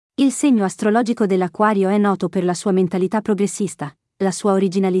Il segno astrologico dell'Acquario è noto per la sua mentalità progressista, la sua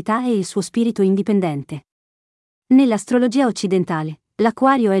originalità e il suo spirito indipendente. Nell'astrologia occidentale,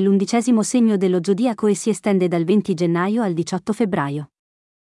 l'Acquario è l'11° segno dello zodiaco e si estende dal 20 gennaio al 18 febbraio.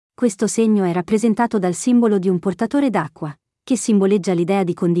 Questo segno è rappresentato dal simbolo di un portatore d'acqua, che simboleggia l'idea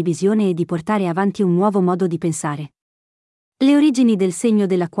di condivisione e di portare avanti un nuovo modo di pensare. Le origini del segno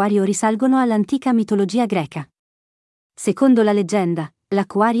dell'Acquario risalgono all'antica mitologia greca. Secondo la leggenda,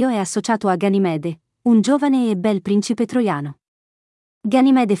 l'Acquario è associato a Ganimede, un giovane e bel principe troiano.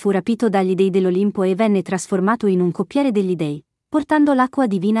 Ganimede fu rapito dagli dei dell'Olimpo e venne trasformato in un coppiere degli dei, portando l'acqua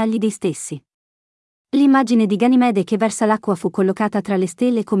divina agli dei stessi. L'immagine di Ganimede che versa l'acqua fu collocata tra le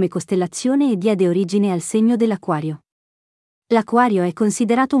stelle come costellazione e diede origine al segno dell'Acquario. L'Acquario è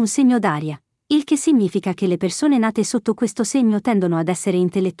considerato un segno d'aria, il che significa che le persone nate sotto questo segno tendono ad essere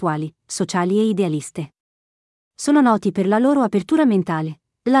intellettuali, sociali e idealiste. Sono noti per la loro apertura mentale,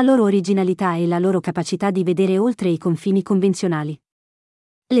 la loro originalità e la loro capacità di vedere oltre i confini convenzionali.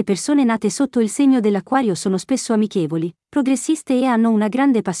 Le persone nate sotto il segno dell'Acquario sono spesso amichevoli, progressiste e hanno una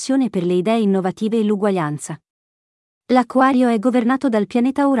grande passione per le idee innovative e l'uguaglianza. L'Acquario è governato dal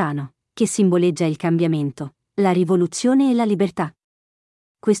pianeta Urano, che simboleggia il cambiamento, la rivoluzione e la libertà.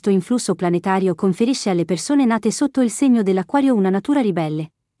 Questo influsso planetario conferisce alle persone nate sotto il segno dell'Acquario una natura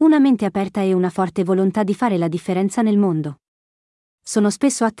ribelle, una mente aperta e una forte volontà di fare la differenza nel mondo. Sono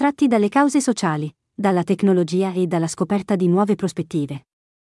spesso attratti dalle cause sociali, dalla tecnologia e dalla scoperta di nuove prospettive.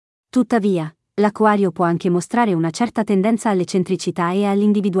 Tuttavia, l'Acquario può anche mostrare una certa tendenza all'eccentricità e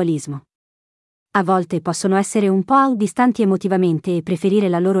all'individualismo. A volte possono essere un po' distanti emotivamente e preferire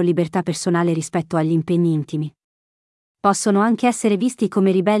la loro libertà personale rispetto agli impegni intimi. Possono anche essere visti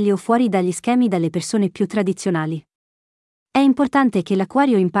come ribelli o fuori dagli schemi dalle persone più tradizionali. È importante che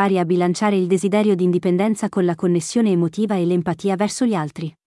l'Acquario impari a bilanciare il desiderio di indipendenza con la connessione emotiva e l'empatia verso gli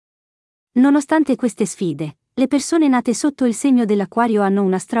altri. Nonostante queste sfide, le persone nate sotto il segno dell'Acquario hanno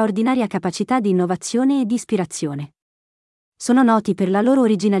una straordinaria capacità di innovazione e di ispirazione. Sono noti per la loro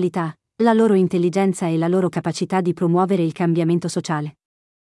originalità, la loro intelligenza e la loro capacità di promuovere il cambiamento sociale.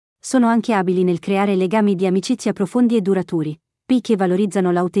 Sono anche abili nel creare legami di amicizia profondi e duraturi, che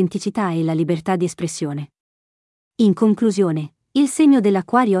valorizzano l'autenticità e la libertà di espressione. In conclusione, il segno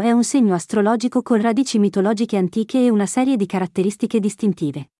dell'Acquario è un segno astrologico con radici mitologiche antiche e una serie di caratteristiche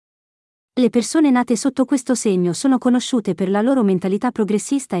distintive. Le persone nate sotto questo segno sono conosciute per la loro mentalità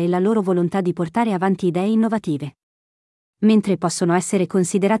progressista e la loro volontà di portare avanti idee innovative. Mentre possono essere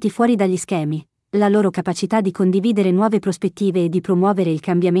considerati fuori dagli schemi, la loro capacità di condividere nuove prospettive e di promuovere il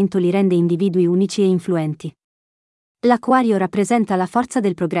cambiamento li rende individui unici e influenti. L'Acquario rappresenta la forza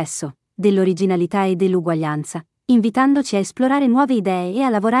del progresso, dell'originalità e dell'uguaglianza, invitandoci a esplorare nuove idee e a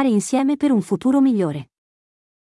lavorare insieme per un futuro migliore.